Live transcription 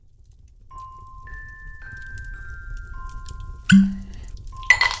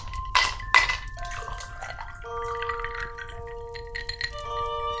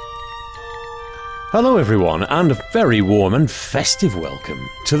Hello everyone, and a very warm and festive welcome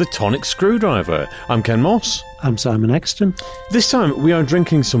to the Tonic Screwdriver. I'm Ken Moss. I'm Simon Exton. This time we are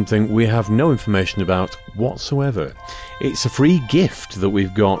drinking something we have no information about whatsoever. It's a free gift that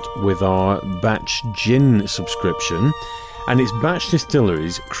we've got with our Batch Gin subscription, and it's Batch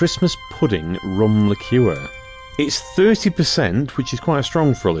Distillery's Christmas Pudding Rum Liqueur. It's 30%, which is quite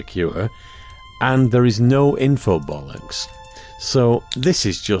strong for a liqueur, and there is no info bollocks. So this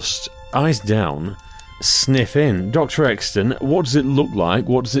is just eyes down, sniff in. Dr. Exton, what does it look like?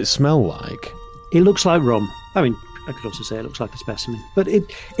 What does it smell like? It looks like rum. I mean, I could also say it looks like a specimen. But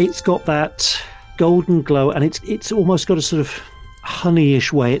it's got that golden glow, and it's almost got a sort of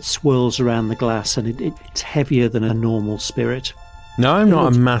honeyish way it swirls around the glass, and it's heavier than a normal spirit. Now, I'm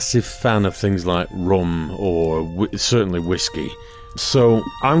not a massive fan of things like rum or certainly whiskey, so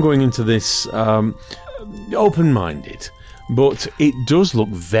I'm going into this open-minded. But it does look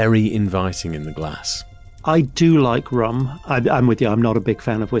very inviting in the glass. I do like rum. I'm with you. I'm not a big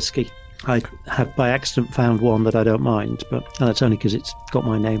fan of whiskey. I have by accident found one that I don't mind, and that's only because it's got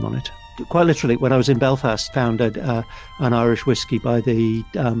my name on it. Quite literally, when I was in Belfast, found an Irish whiskey by the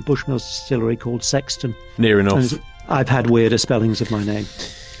Bushmills distillery called Sexton. Near enough. And I've had weirder spellings of my name.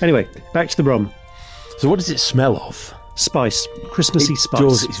 Anyway, back to the rum. So what does it smell of? Spice. Christmassy spice. It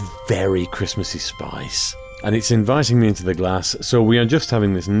does. It's very Christmassy spice. And it's inviting me into the glass, so we are just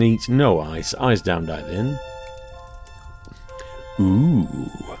having this neat, no ice, eyes down, dive in. Ooh.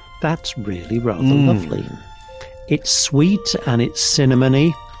 That's really rather lovely. It's sweet and it's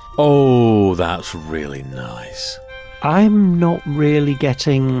cinnamony. Oh, that's really nice. I'm not really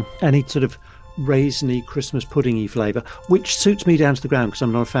getting any sort of raisiny Christmas puddingy flavour, which suits me down to the ground because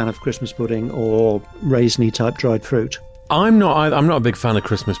I'm not a fan of Christmas pudding or raisiny type dried fruit. I'm not a big fan of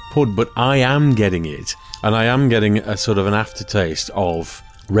Christmas pud, but I am getting it. And I am getting a sort of an aftertaste of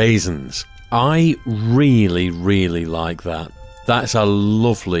raisins. I really, really like that. That's a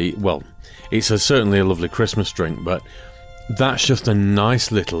lovely, well, it's certainly a lovely Christmas drink, but that's just a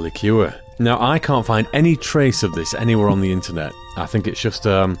nice little liqueur. Now, I can't find any trace of this anywhere on the internet. I think it's just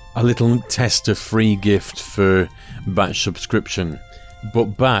a little tester free gift for Batch subscription.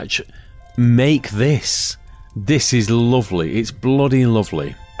 But Batch, make this. This is lovely. It's bloody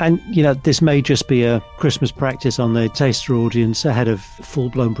lovely. And, this may just be a Christmas practice on the taster audience ahead of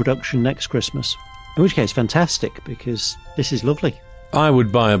full-blown production next Christmas. In which case, fantastic, because this is lovely. I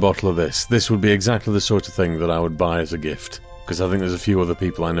would buy a bottle of this. This would be exactly the sort of thing that I would buy as a gift, because I think there's a few other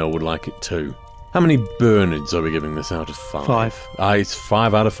people I know would like it too. How many Bernards are we giving this out of 5? 5. It's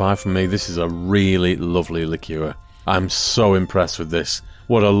 5 out of 5 for me. This is a really lovely liqueur. I'm so impressed with this.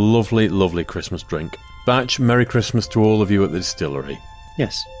 What a lovely, lovely Christmas drink. Batch, Merry Christmas to all of you at the distillery.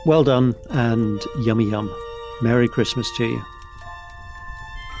 Yes, well done and yummy yum. Merry Christmas to you.